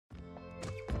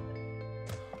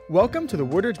Welcome to the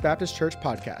Woodridge Baptist Church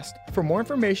podcast. For more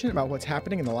information about what's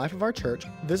happening in the life of our church,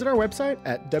 visit our website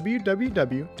at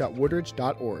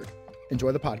www.woodridge.org.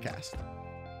 Enjoy the podcast.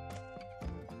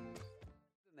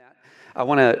 I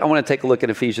want to take a look at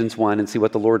Ephesians 1 and see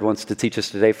what the Lord wants to teach us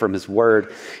today from His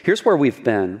Word. Here's where we've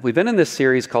been. We've been in this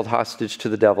series called Hostage to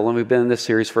the Devil, and we've been in this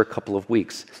series for a couple of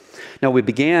weeks. Now, we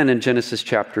began in Genesis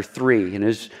chapter 3, and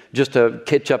it's just to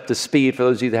catch up to speed for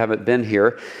those of you that haven't been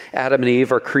here. Adam and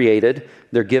Eve are created.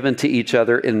 They're given to each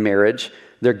other in marriage.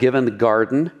 They're given the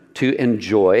garden to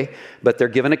enjoy, but they're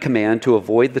given a command to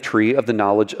avoid the tree of the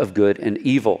knowledge of good and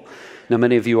evil. Now,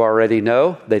 many of you already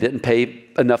know they didn't pay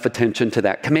enough attention to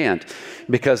that command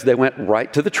because they went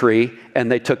right to the tree and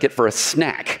they took it for a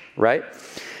snack, right?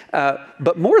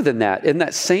 But more than that, in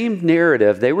that same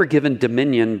narrative, they were given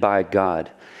dominion by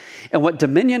God. And what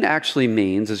dominion actually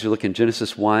means, as you look in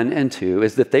Genesis 1 and 2,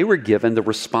 is that they were given the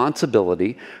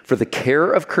responsibility for the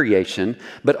care of creation,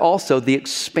 but also the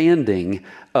expanding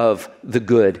of the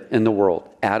good in the world.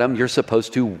 Adam, you're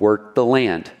supposed to work the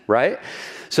land, right?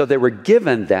 So they were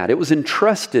given that. It was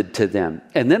entrusted to them.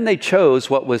 And then they chose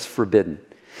what was forbidden.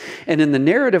 And in the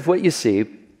narrative, what you see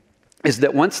is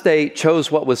that once they chose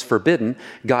what was forbidden,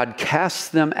 God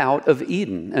cast them out of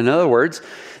Eden. In other words,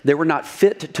 they were not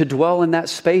fit to dwell in that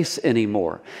space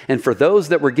anymore. And for those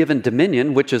that were given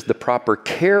dominion, which is the proper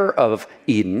care of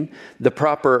Eden, the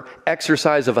proper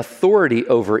exercise of authority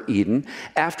over Eden,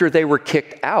 after they were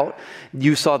kicked out,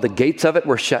 you saw the gates of it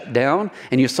were shut down,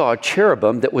 and you saw a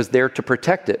cherubim that was there to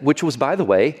protect it, which was, by the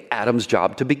way, Adam's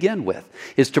job to begin with,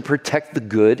 is to protect the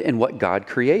good and what God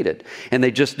created. And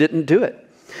they just didn't do it.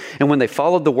 And when they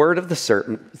followed the word of the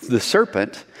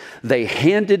serpent, they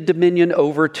handed dominion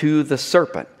over to the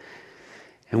serpent.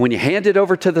 And when you hand it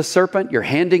over to the serpent, you're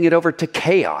handing it over to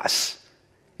chaos.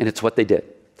 And it's what they did.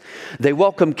 They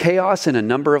welcomed chaos in a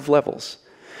number of levels.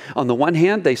 On the one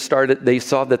hand, they saw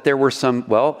that there was some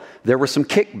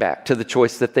kickback to the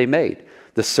choice that they made.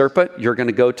 The serpent, you're going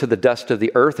to go to the dust of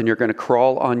the earth and you're going to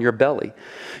crawl on your belly.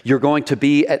 You're going to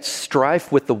be at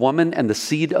strife with the woman and the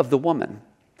seed of the woman.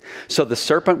 So the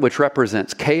serpent, which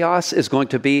represents chaos, is going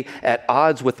to be at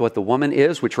odds with what the woman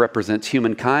is, which represents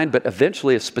humankind, but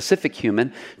eventually a specific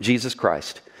human, Jesus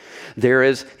Christ.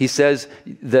 He says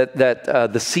that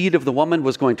the seed of the woman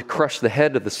was going to crush the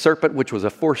head of the serpent, which was a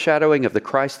foreshadowing of the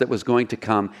Christ that was going to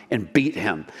come and beat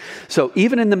him. So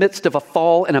even in the midst of a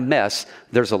fall and a mess,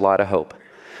 there's a lot of hope.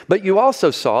 But you also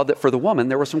saw that for the woman,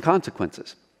 there were some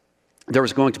consequences. There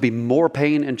was going to be more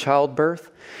pain in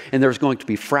childbirth, and there was going to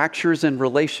be fractures in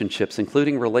relationships,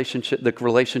 including the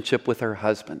relationship with her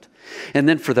husband. And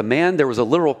then for the man, there was a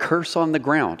literal curse on the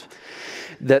ground,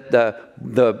 that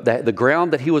the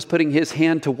ground that he was putting his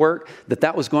hand to work,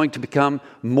 that was going to become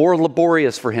more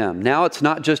laborious for him. Now it's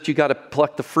not just you got to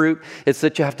pluck the fruit, it's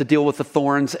that you have to deal with the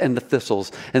thorns and the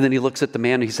thistles. And then he looks at the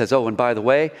man and he says, oh, and by the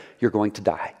way, you're going to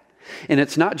die. And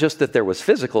it's not just that there was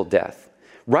physical death.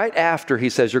 Right after he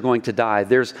says you're going to die,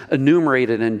 there's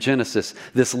enumerated in Genesis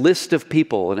this list of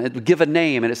people, and it would give a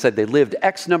name, and it said they lived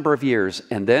X number of years,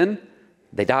 and then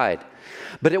they died.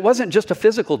 But it wasn't just a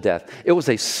physical death. It was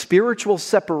a spiritual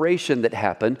separation that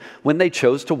happened when they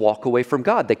chose to walk away from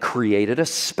God. They created a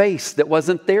space that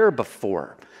wasn't there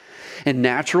before. And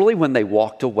naturally, when they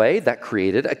walked away, that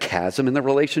created a chasm in the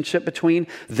relationship between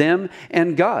them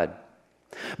and God.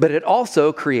 But it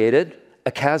also created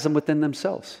a chasm within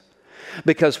themselves.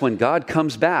 Because when God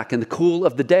comes back in the cool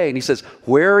of the day and he says,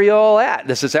 where are you all at?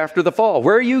 This is after the fall.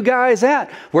 Where are you guys at?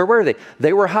 Where were they?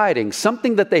 They were hiding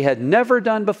something that they had never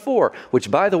done before, which,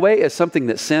 by the way, is something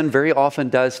that sin very often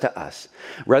does to us.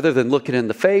 Rather than look it in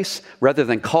the face, rather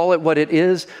than call it what it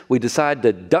is, we decide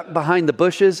to duck behind the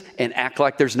bushes and act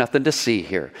like there's nothing to see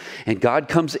here. And God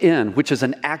comes in, which is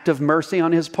an act of mercy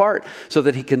on his part, so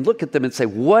that he can look at them and say,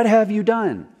 what have you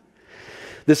done?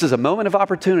 This is a moment of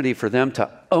opportunity for them to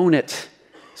own it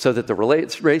so that the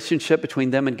relationship between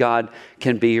them and God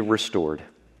can be restored.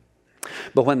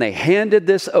 But when they handed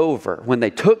this over, when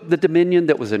they took the dominion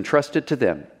that was entrusted to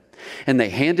them and they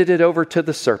handed it over to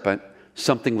the serpent,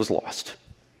 something was lost.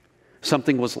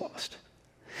 Something was lost.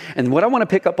 And what I want to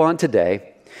pick up on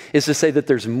today is to say that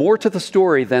there's more to the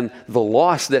story than the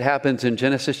loss that happens in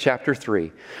Genesis chapter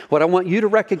 3. What I want you to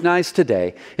recognize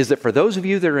today is that for those of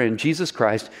you that are in Jesus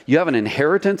Christ, you have an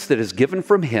inheritance that is given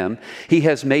from him. He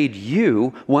has made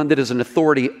you one that is an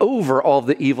authority over all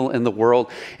the evil in the world.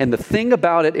 And the thing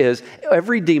about it is,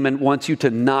 every demon wants you to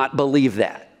not believe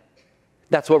that.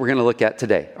 That's what we're going to look at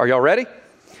today. Are y'all ready?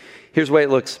 Here's the way it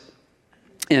looks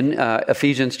in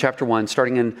Ephesians chapter 1,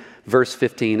 starting in verse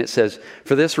 15. It says,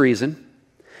 for this reason,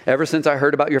 Ever since I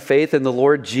heard about your faith in the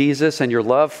Lord Jesus and your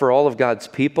love for all of God's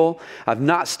people, I've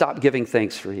not stopped giving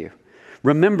thanks for you,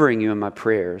 remembering you in my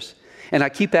prayers. And I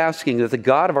keep asking that the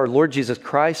God of our Lord Jesus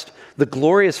Christ, the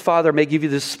glorious Father, may give you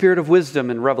the spirit of wisdom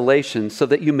and revelation so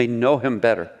that you may know him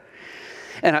better.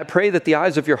 And I pray that the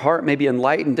eyes of your heart may be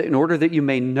enlightened in order that you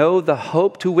may know the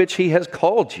hope to which he has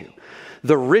called you,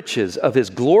 the riches of his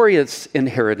glorious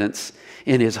inheritance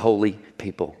in his holy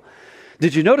people.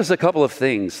 Did you notice a couple of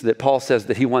things that Paul says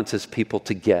that he wants his people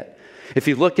to get? If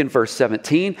you look in verse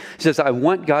 17, he says, I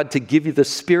want God to give you the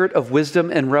spirit of wisdom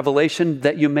and revelation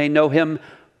that you may know him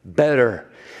better.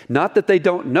 Not that they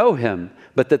don't know him,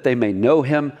 but that they may know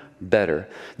him better,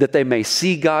 that they may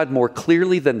see God more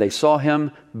clearly than they saw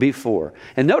him before.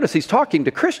 And notice he's talking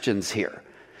to Christians here.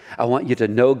 I want you to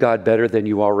know God better than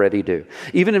you already do.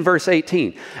 Even in verse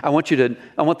 18, I want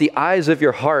the eyes of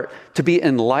your heart to be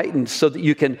enlightened so that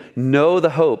you can know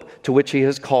the hope to which he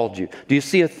has called you. Do you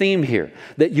see a theme here?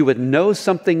 That you would know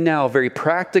something now very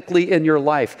practically in your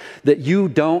life that you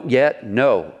don't yet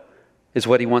know is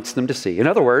what he wants them to see. In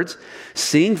other words,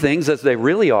 seeing things as they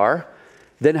really are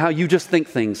than how you just think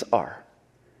things are.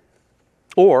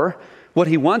 Or what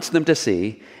he wants them to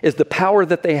see is the power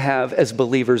that they have as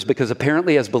believers, because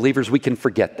apparently as believers we can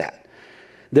forget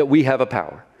that we have a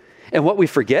power. And what we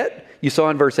forget, you saw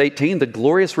in verse 18, the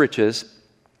glorious riches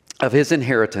of his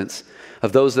inheritance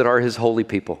of those that are his holy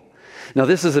people. Now,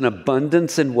 this is an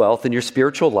abundance and wealth in your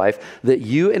spiritual life that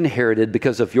you inherited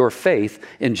because of your faith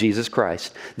in Jesus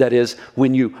Christ. That is,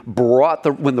 when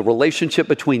the relationship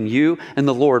between you and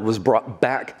the Lord was brought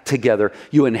back together,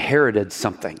 you inherited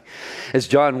something. As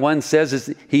John 1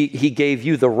 says, he gave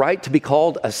you the right to be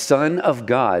called a son of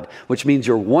God, which means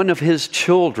you're one of his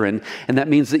children, and that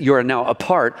means that you are now a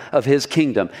part of his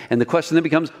kingdom. And the question then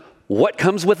becomes, what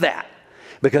comes with that?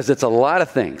 Because it's a lot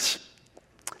of things.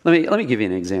 Let me give you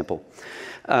an example.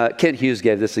 Kent Hughes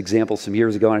gave this example some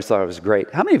years ago, and I just thought it was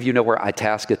great. How many of you know where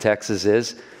Itasca, Texas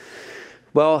is?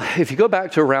 Well, if you go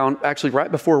back to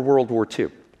right before World War II,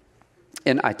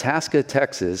 in Itasca,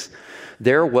 Texas,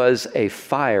 there was a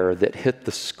fire that hit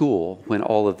the school when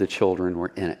all of the children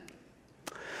were in it.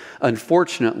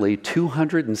 Unfortunately,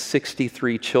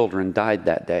 263 children died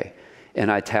that day in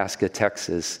Itasca,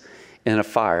 Texas, in a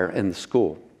fire in the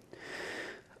school.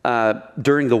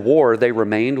 During the war, they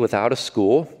remained without a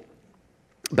school.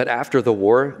 But after the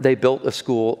war, they built a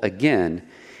school again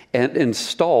and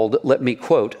installed, let me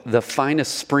quote, the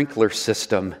finest sprinkler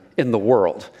system in the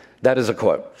world. That is a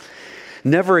quote.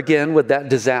 Never again would that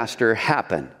disaster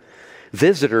happen.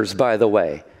 Visitors, by the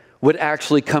way, would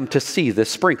actually come to see this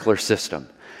sprinkler system.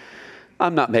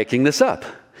 I'm not making this up.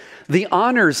 The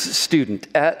honors student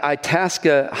at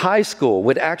Itasca High School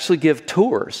would actually give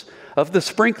tours of the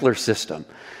sprinkler system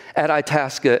at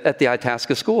the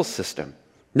Itasca school system.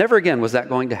 Never again was that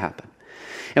going to happen.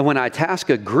 And when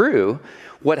Itasca grew,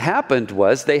 what happened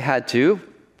was they had to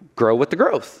grow with the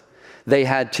growth. They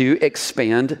had to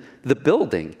expand the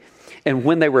building. And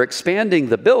when they were expanding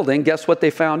the building, guess what they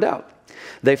found out?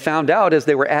 They found out as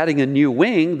they were adding a new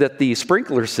wing that the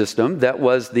sprinkler system, that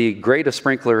was the greatest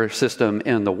sprinkler system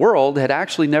in the world, had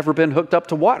actually never been hooked up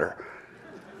to water.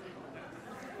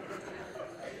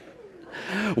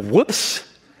 Whoops.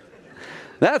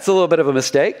 That's a little bit of a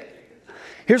mistake.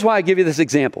 Here's why I give you this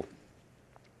example.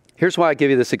 Well, here's why I give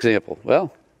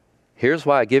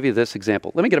you this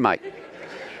example. Let me get a mic.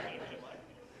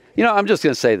 I'm just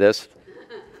going to say this.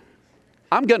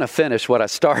 I'm going to finish what I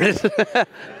started.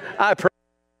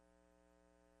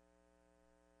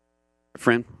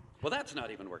 Friend? Well, that's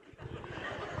not even working.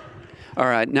 All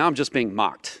right, now I'm just being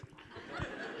mocked.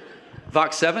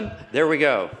 Vox 7, there we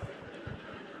go.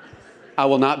 I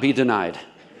will not be denied.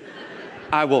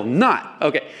 I will not.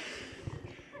 Okay.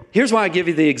 Here's why I give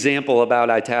you the example about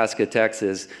Itasca,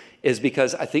 Texas, is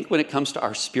because I think when it comes to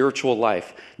our spiritual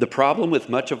life, the problem with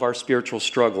much of our spiritual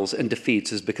struggles and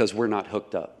defeats is because we're not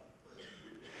hooked up.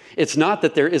 It's not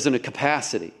that there isn't a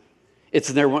capacity. It's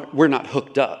that we're not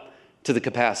hooked up to the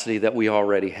capacity that we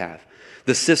already have.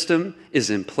 The system is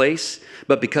in place,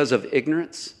 but because of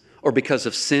ignorance or because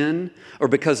of sin or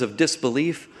because of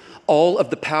disbelief, all of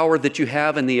the power that you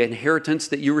have and the inheritance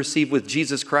that you receive with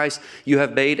Jesus Christ, you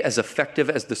have made as effective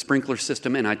as the sprinkler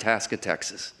system in Itasca,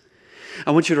 Texas.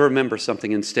 I want you to remember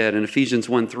something instead. In Ephesians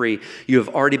 1:3, you have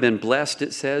already been blessed,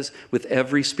 it says, with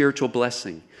every spiritual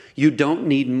blessing. You don't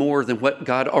need more than what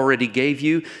God already gave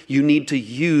you. You need to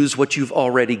use what you've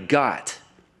already got.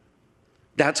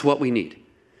 That's what we need.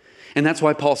 And that's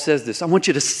why Paul says this. I want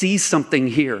you to see something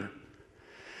here.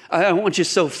 I don't want you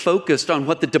so focused on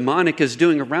what the demonic is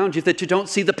doing around you that you don't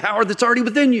see the power that's already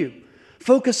within you.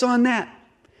 Focus on that.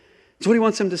 That's what he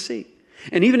wants them to see.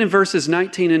 And even in verses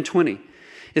 19 and 20,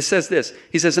 it says this.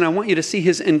 He says, and I want you to see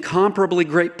his incomparably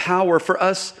great power for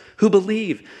us who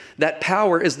believe. That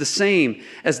power is the same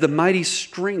as the mighty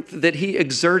strength that he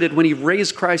exerted when he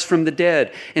raised Christ from the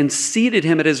dead and seated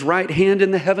him at his right hand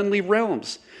in the heavenly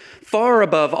realms, far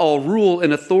above all rule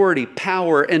and authority,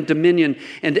 power and dominion,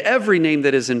 and every name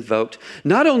that is invoked,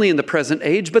 not only in the present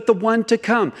age, but the one to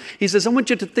come. He says, I want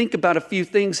you to think about a few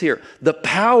things here. The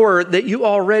power that you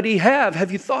already have.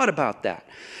 Have you thought about that?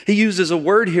 He uses a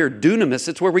word here, dunamis.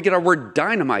 It's where we get our word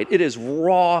dynamite. It is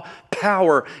raw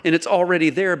power, and it's already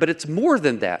there, but it's more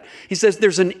than that. He says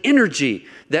there's an energy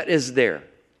that is there.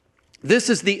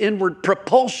 This is the inward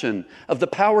propulsion of the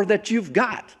power that you've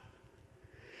got.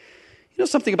 You know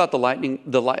something about the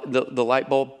light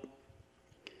bulb?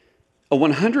 A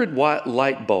 100-watt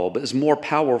light bulb is more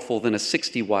powerful than a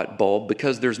 60-watt bulb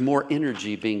because there's more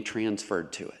energy being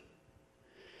transferred to it.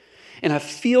 And I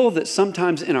feel that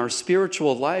sometimes in our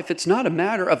spiritual life, it's not a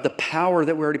matter of the power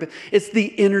that we already have. It's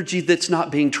the energy that's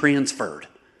not being transferred.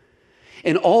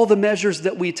 And all the measures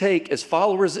that we take as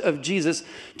followers of Jesus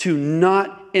to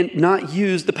not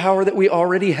use the power that we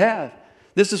already have.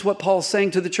 This is what Paul's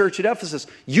saying to the church at Ephesus.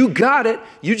 You got it.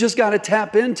 You just got to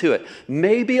tap into it.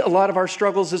 Maybe a lot of our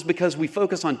struggles is because we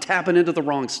focus on tapping into the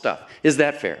wrong stuff. Is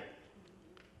that fair?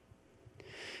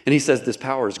 And he says this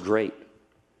power is great.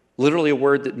 Literally a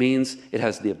word that means it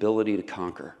has the ability to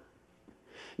conquer.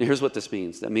 Now here's what this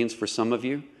means. That means for some of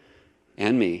you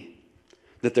and me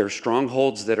that there are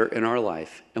strongholds that are in our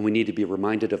life, and we need to be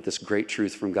reminded of this great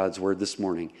truth from God's word this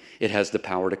morning. It has the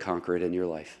power to conquer it in your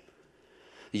life.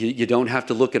 You don't have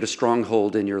to look at a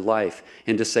stronghold in your life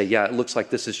and to say, yeah, it looks like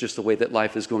this is just the way that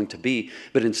life is going to be.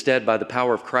 But instead, by the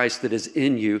power of Christ that is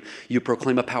in you, you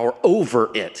proclaim a power over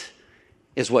it,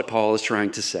 is what Paul is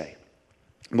trying to say.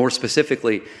 More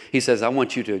specifically, he says, I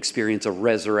want you to experience a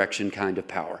resurrection kind of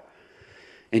power.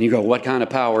 And you go, what kind of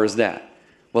power is that?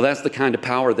 Well, that's the kind of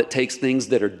power that takes things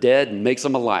that are dead and makes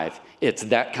them alive. It's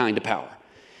that kind of power.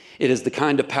 It is the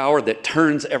kind of power that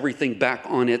turns everything back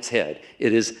on its head.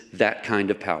 It is that kind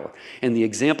of power. And the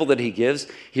example that he gives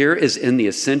here is in the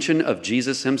ascension of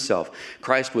Jesus himself.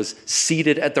 Christ was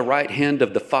seated at the right hand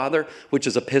of the Father, which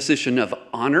is a position of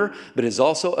honor, but is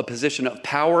also a position of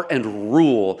power and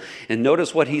rule. And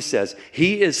notice what he says.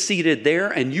 He is seated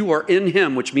there and you are in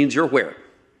him, which means you're where?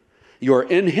 You're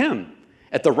in him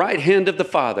at the right hand of the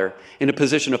Father in a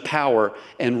position of power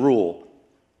and rule.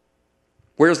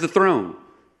 Where's the throne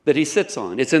that he sits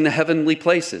on? It's in the heavenly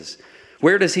places.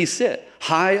 Where does he sit?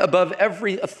 High above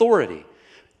every authority,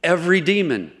 every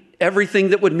demon, everything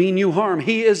that would mean you harm.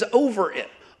 He is over it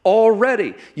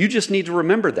already. You just need to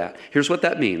remember that. Here's what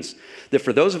that means. That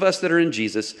for those of us that are in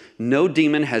Jesus, no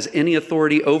demon has any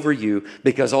authority over you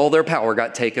because all their power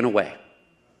got taken away.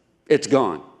 It's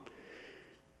gone.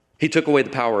 He took away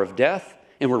the power of death.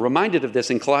 And we're reminded of this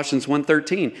in Colossians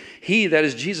 1:13. He, that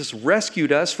is Jesus,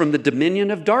 rescued us from the dominion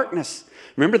of darkness.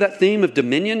 Remember that theme of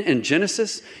dominion in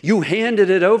Genesis? You handed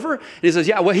it over. And he says,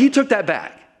 yeah, well, he took that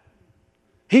back.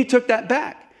 He took that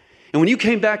back. And when you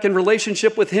came back in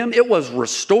relationship with him, it was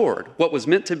restored, what was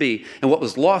meant to be and what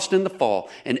was lost in the fall.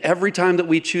 And every time that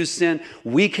we choose sin,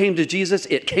 we came to Jesus,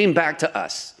 it came back to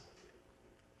us.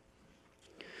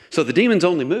 So the demons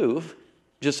only move,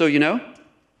 just so you know,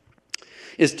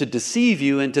 is to deceive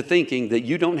you into thinking that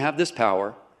you don't have this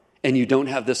power and you don't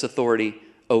have this authority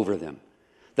over them.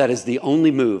 That is the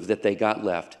only move that they got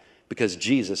left because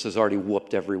Jesus has already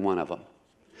whooped every one of them.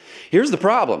 Here's the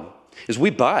problem, is we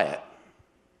buy it.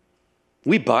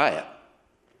 We buy it.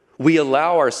 We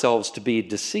allow ourselves to be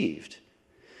deceived.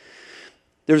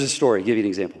 There's a story, I'll give you an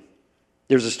example.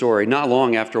 There's a story not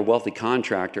long after a wealthy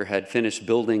contractor had finished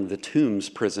building the Tombs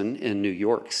prison in New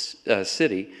York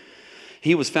City.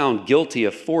 He was found guilty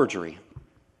of forgery.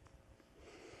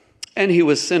 And he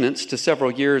was sentenced to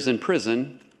several years in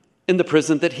prison in the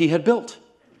prison that he had built.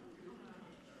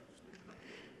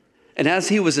 And as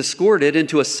he was escorted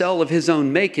into a cell of his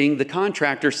own making, the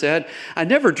contractor said, I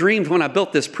never dreamed when I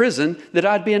built this prison that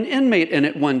I'd be an inmate in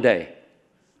it one day.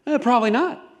 Probably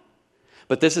not.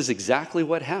 But this is exactly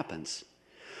what happens.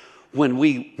 When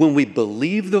we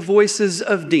believe the voices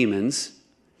of demons,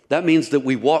 that means that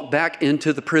we walk back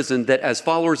into the prison that as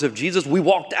followers of Jesus, we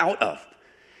walked out of.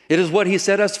 It is what he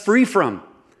set us free from.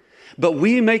 But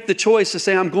we make the choice to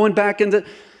say, I'm going back into...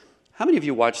 How many of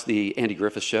you watched the Andy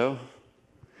Griffith Show?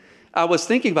 I was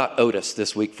thinking about Otis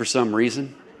this week for some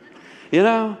reason. You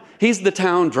know, he's the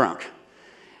town drunk.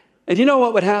 And you know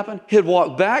what would happen? He'd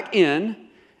walk back in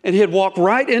and he'd walk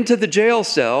right into the jail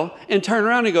cell and turn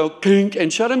around and go, kink,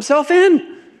 and shut himself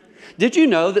in. Did you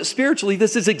know that spiritually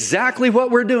this is exactly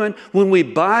what we're doing when we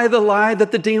buy the lie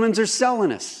that the demons are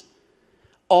selling us?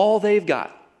 All they've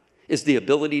got is the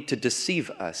ability to deceive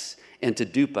us and to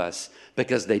dupe us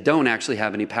because they don't actually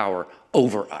have any power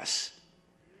over us.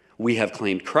 We have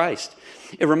claimed Christ.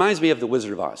 It reminds me of the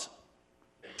Wizard of Oz.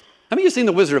 How many of you have seen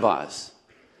the Wizard of Oz?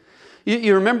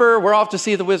 You remember we're off to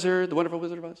see the wonderful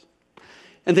Wizard of Oz?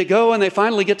 And they go and they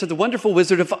finally get to the wonderful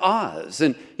Wizard of Oz.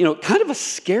 And, kind of a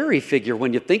scary figure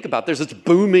when you think about it. There's this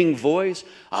booming voice.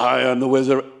 I am the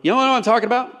Wizard. You know what I'm talking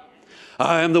about?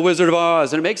 I am the Wizard of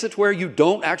Oz. And it makes it to where you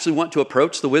don't actually want to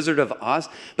approach the Wizard of Oz.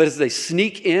 But as they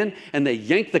sneak in and they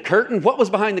yank the curtain, what was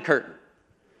behind the curtain?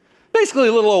 Basically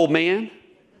a little old man,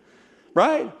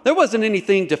 right? There wasn't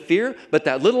anything to fear, but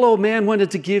that little old man wanted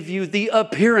to give you the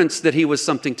appearance that he was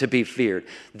something to be feared.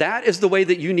 That is the way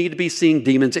that you need to be seeing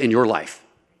demons in your life.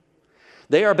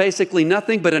 They are basically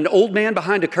nothing but an old man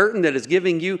behind a curtain that is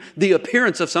giving you the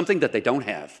appearance of something that they don't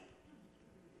have.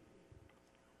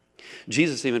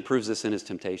 Jesus even proves this in his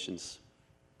temptations.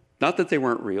 Not that they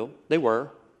weren't real. They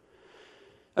were.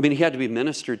 I mean, he had to be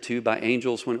ministered to by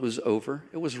angels when it was over.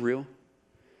 It was real.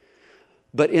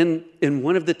 But in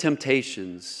one of the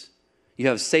temptations, you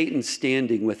have Satan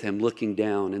standing with him, looking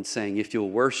down and saying, if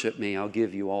you'll worship me, I'll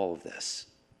give you all of this.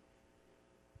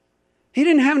 He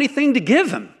didn't have anything to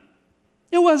give him.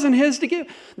 It wasn't his to give.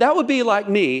 That would be like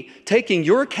me taking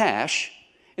your cash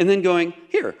and then going,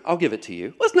 here, I'll give it to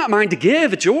you. Well, it's not mine to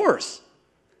give, it's yours.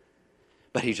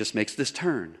 But he just makes this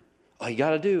turn. All you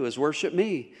got to do is worship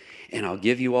me, and I'll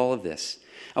give you all of this.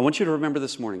 I want you to remember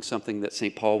this morning something that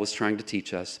St. Paul was trying to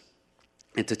teach us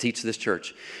and to teach this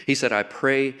church. He said, I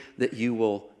pray that you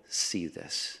will see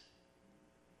this.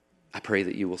 I pray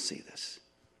that you will see this.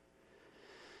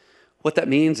 What that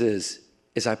means is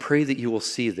I pray that you will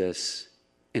see this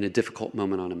in a difficult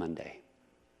moment on a Monday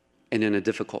and in a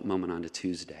difficult moment on a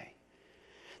Tuesday.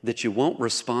 That you won't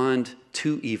respond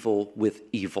to evil with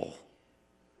evil,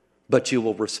 but you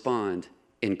will respond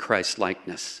in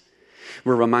Christ-likeness.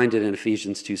 We're reminded in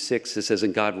Ephesians 2:6, it says,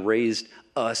 and God raised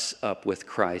us up with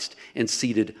Christ and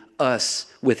seated us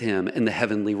with him in the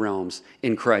heavenly realms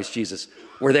in Christ Jesus.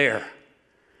 We're there.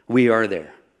 We are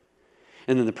there.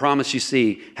 And then the promise you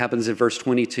see happens in verse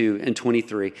 22 and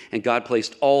 23. And God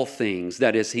placed all things,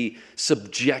 that is, he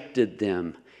subjected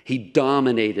them. He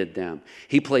dominated them.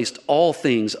 He placed all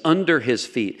things under his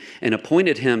feet and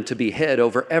appointed him to be head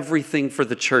over everything for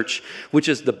the church, which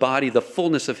is the body, the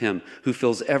fullness of him who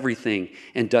fills everything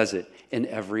and does it in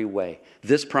every way.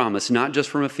 This promise, not just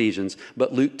from Ephesians,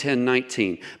 but Luke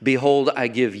 10:19. Behold, I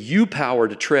give you power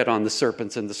to tread on the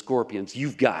serpents and the scorpions.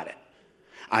 You've got it.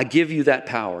 I give you that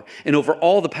power and over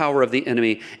all the power of the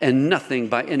enemy, and nothing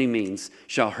by any means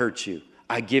shall hurt you.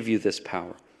 I give you this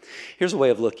power. Here's a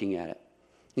way of looking at it.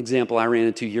 Example I ran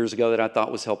into years ago that I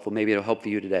thought was helpful. Maybe it'll help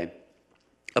you today.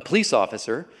 A police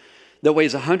officer that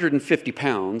weighs 150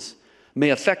 pounds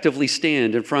may effectively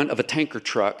stand in front of a tanker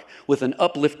truck with an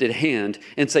uplifted hand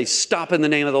and say, stop in the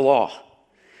name of the law.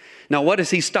 Now, what does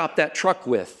he stop that truck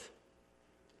with?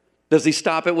 Does he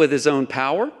stop it with his own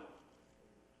power?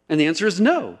 And the answer is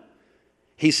no.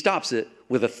 He stops it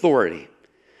with authority.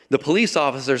 The police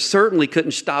officer certainly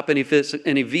couldn't stop any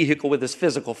vehicle with his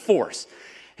physical force.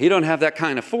 He don't have that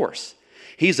kind of force.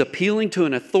 He's appealing to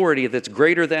an authority that's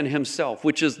greater than himself,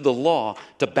 which is the law,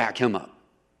 to back him up.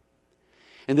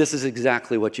 And this is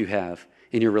exactly what you have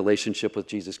in your relationship with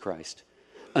Jesus Christ.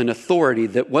 An authority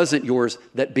that wasn't yours,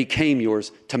 that became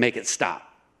yours to make it stop.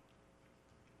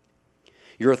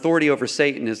 Your authority over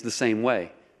Satan is the same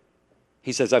way.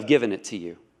 He says, I've given it to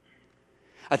you.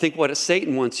 I think what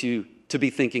Satan wants you to be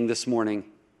thinking this morning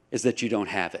is that you don't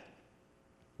have it.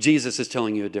 Jesus is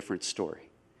telling you a different story.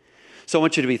 So I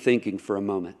want you to be thinking for a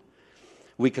moment.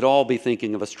 We could all be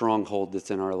thinking of a stronghold that's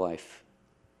in our life.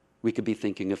 We could be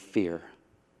thinking of fear.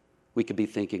 We could be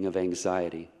thinking of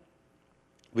anxiety.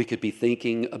 We could be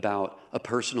thinking about a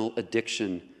personal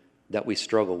addiction that we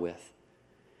struggle with.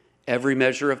 Every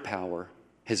measure of power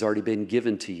has already been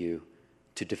given to you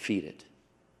to defeat it.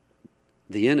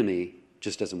 The enemy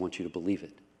just doesn't want you to believe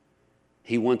it.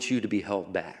 He wants you to be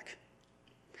held back.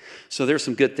 So there's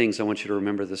some good things I want you to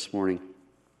remember this morning.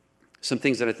 Some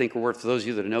things that I think are worth, for those of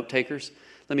you that are note takers,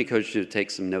 let me encourage you to take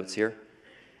some notes here.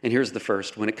 And here's the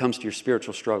first. When it comes to your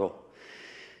spiritual struggle,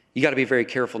 you got to be very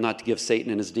careful not to give Satan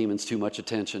and his demons too much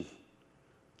attention.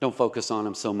 Don't focus on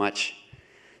them so much.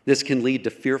 This can lead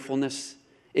to fearfulness.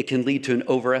 It can lead to an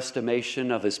overestimation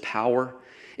of his power.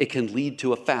 It can lead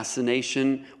to a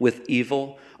fascination with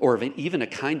evil, or even a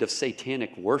kind of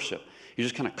satanic worship. You're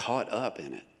just kind of caught up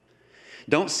in it.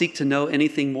 Don't seek to know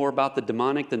anything more about the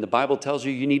demonic than the Bible tells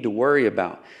you need to worry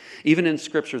about. Even in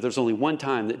Scripture, there's only one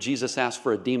time that Jesus asked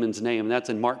for a demon's name, and that's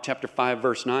in Mark chapter 5,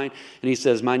 verse 9. And he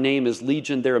says, my name is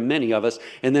Legion, there are many of us.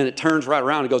 And then it turns right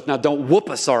around and goes, now don't whoop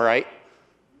us, all right?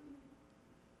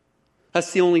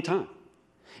 That's the only time.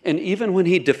 And even when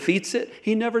he defeats it,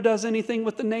 he never does anything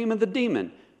with the name of the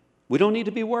demon. We don't need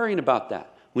to be worrying about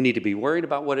that. We need to be worried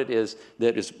about what it is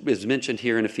that is mentioned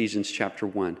here in Ephesians chapter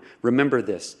 1. Remember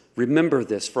this. Remember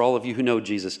this for all of you who know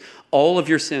Jesus. All of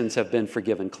your sins have been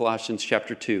forgiven. Colossians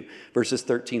chapter 2, verses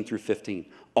 13 through 15.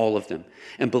 All of them.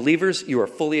 And believers, you are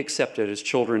fully accepted as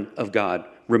children of God.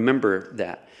 Remember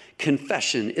that.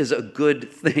 Confession is a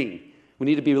good thing. We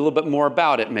need to be a little bit more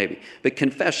about it maybe. But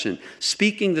confession,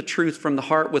 speaking the truth from the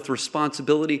heart with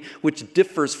responsibility, which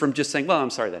differs from just saying, well, I'm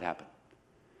sorry that happened.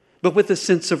 But with a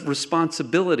sense of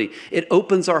responsibility, it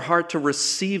opens our heart to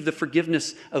receive the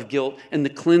forgiveness of guilt and the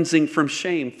cleansing from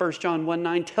shame. 1 John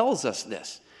 1:9 tells us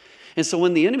this. And so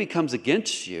when the enemy comes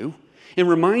against you and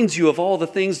reminds you of all the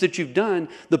things that you've done,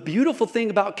 the beautiful thing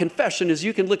about confession is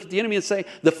you can look at the enemy and say,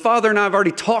 the Father and I have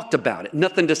already talked about it.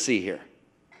 Nothing to see here.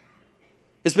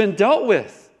 It's been dealt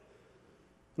with.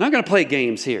 I'm not going to play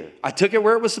games here. I took it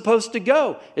where it was supposed to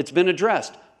go. It's been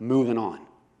addressed. Moving on.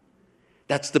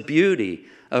 That's the beauty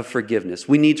of forgiveness.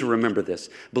 We need to remember this.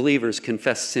 Believers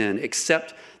confess sin,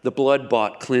 accept the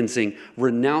blood-bought cleansing,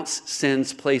 renounce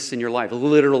sin's place in your life,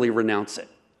 literally renounce it.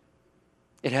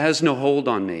 It has no hold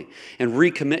on me. And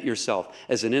recommit yourself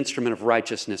as an instrument of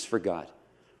righteousness for God.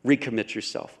 Recommit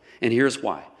yourself. And here's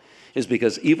why. Is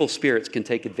because evil spirits can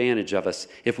take advantage of us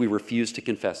if we refuse to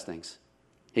confess things.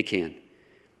 It can.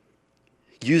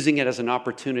 Using it as an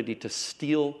opportunity to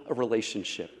steal a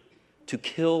relationship, to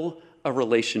kill a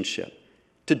relationship,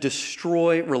 to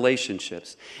destroy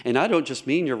relationships. And I don't just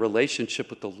mean your relationship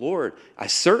with the Lord. I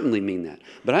certainly mean that.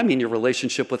 But I mean your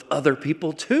relationship with other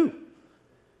people too.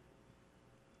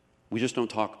 We just don't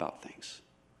talk about things.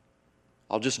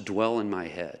 I'll just dwell in my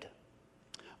head.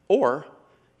 Or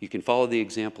you can follow the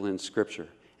example in Scripture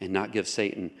and not give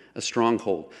Satan a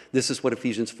stronghold. This is what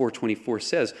Ephesians 4:24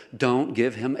 says. Don't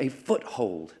give him a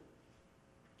foothold.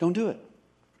 Don't do it.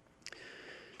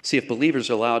 See, if believers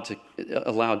are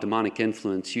allow demonic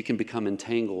influence, you can become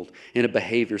entangled in a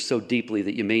behavior so deeply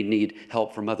that you may need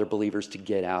help from other believers to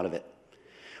get out of it.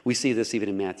 We see this even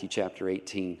in Matthew chapter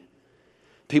 18.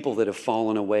 People that have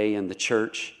fallen away in the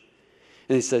church,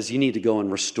 and it says you need to go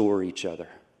and restore each other.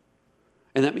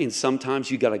 And that means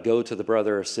sometimes you got to go to the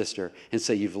brother or sister and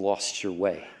say you've lost your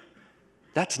way.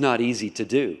 That's not easy to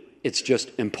do. It's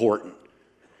just important.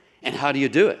 And how do you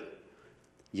do it?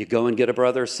 You go and get a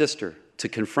brother or sister to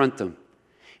confront them.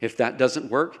 If that doesn't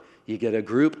work, you get a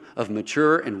group of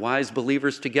mature and wise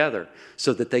believers together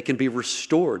so that they can be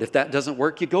restored. If that doesn't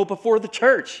work, you go before the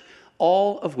church.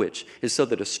 All of which is so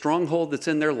that a stronghold that's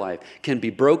in their life can be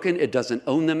broken. It doesn't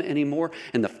own them anymore.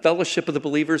 And the fellowship of the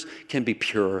believers can be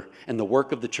pure. And the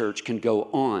work of the church can go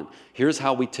on. Here's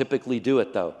how we typically do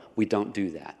it, though. We don't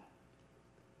do that.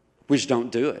 We just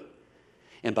don't do it.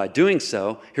 And by doing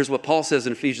so, here's what Paul says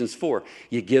in Ephesians 4.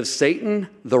 You give Satan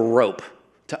the rope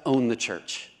to own the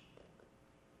church.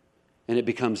 And it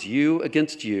becomes you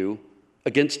against you,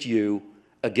 against you,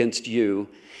 against you.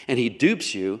 And he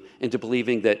dupes you into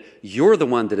believing that you're the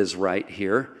one that is right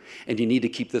here, and you need to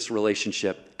keep this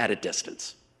relationship at a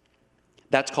distance.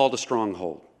 That's called a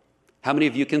stronghold. How many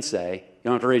of you can say, you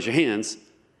don't have to raise your hands,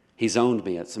 he's owned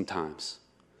me at some times,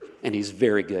 and he's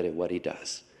very good at what he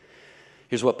does.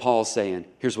 Here's what Paul's saying.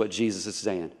 Here's what Jesus is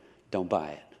saying. Don't buy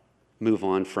it. Move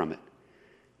on from it.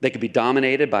 They could be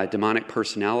dominated by a demonic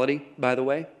personality, by the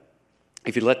way.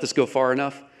 If you let this go far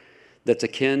enough, that's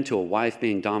akin to a wife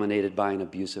being dominated by an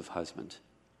abusive husband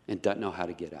and doesn't know how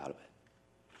to get out of it.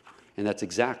 And that's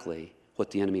exactly what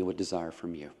the enemy would desire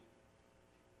from you.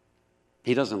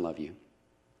 He doesn't love you.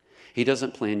 He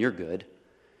doesn't plan your good.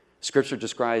 Scripture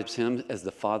describes him as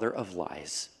the father of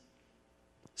lies.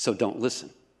 So don't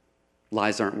listen.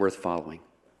 Lies aren't worth following.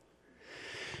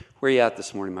 Where are you at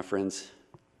this morning, my friends?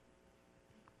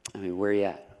 Where are you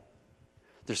at?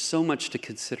 There's so much to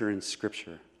consider in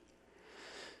Scripture.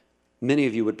 Many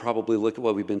of you would probably look at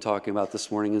what we've been talking about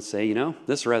this morning and say,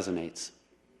 this resonates.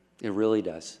 It really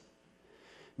does.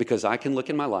 Because I can look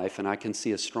in my life and I can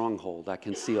see a stronghold. I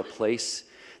can see a place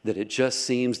that it just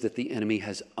seems that the enemy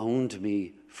has owned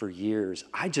me for years.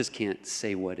 I just can't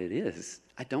say what it is.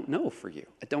 I don't know for you.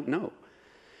 I don't know.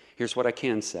 Here's what I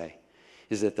can say,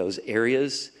 is that those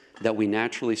areas that we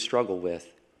naturally struggle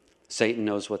with, Satan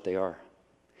knows what they are.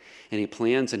 And he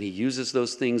plans and he uses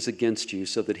those things against you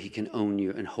so that he can own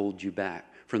you and hold you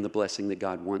back from the blessing that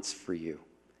God wants for you.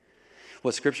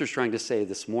 What Scripture's trying to say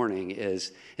this morning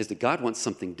is that God wants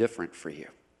something different for you.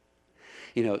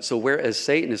 So whereas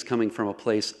Satan is coming from a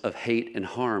place of hate and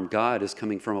harm, God is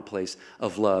coming from a place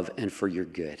of love and for your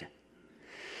good.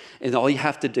 And all you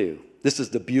have to do, this is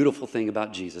the beautiful thing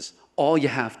about Jesus, all you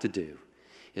have to do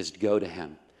is to go to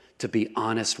him, to be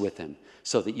honest with him,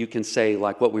 so that you can say,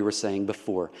 like what we were saying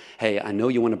before, hey, I know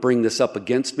you want to bring this up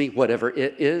against me, whatever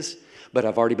it is, but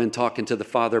I've already been talking to the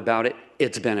Father about it.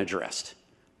 It's been addressed.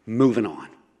 Moving on.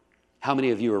 How many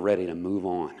of you are ready to move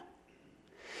on?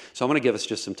 So I'm going to give us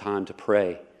just some time to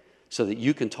pray so that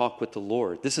you can talk with the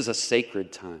Lord. This is a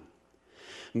sacred time.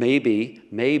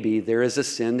 Maybe there is a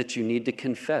sin that you need to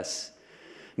confess.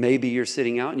 Maybe you're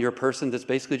sitting out and you're a person that's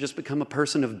basically just become a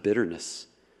person of bitterness,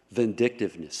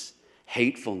 vindictiveness,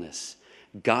 hatefulness,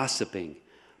 gossiping,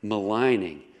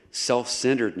 maligning,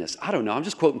 self-centeredness. I don't know. I'm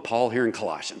just quoting Paul here in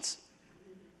Colossians.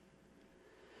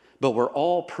 But we're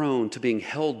all prone to being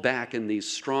held back in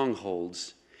these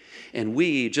strongholds. And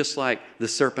we, just like the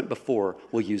serpent before,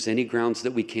 will use any grounds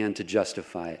that we can to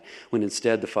justify it, when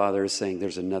instead the Father is saying,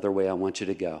 there's another way I want you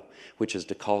to go, which is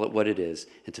to call it what it is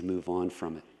and to move on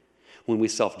from it. When we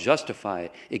self-justify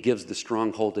it, it gives the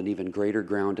stronghold an even greater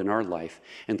ground in our life.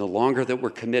 And the longer that we're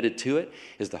committed to it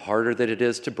is the harder that it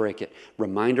is to break it.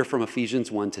 Reminder from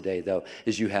Ephesians 1 today, though,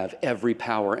 is you have every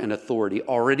power and authority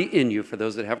already in you for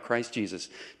those that have Christ Jesus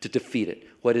to defeat it.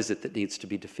 What is it that needs to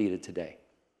be defeated today?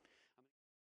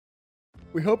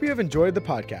 We hope you have enjoyed the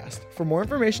podcast. For more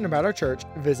information about our church,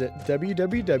 visit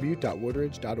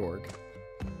www.woodridge.org.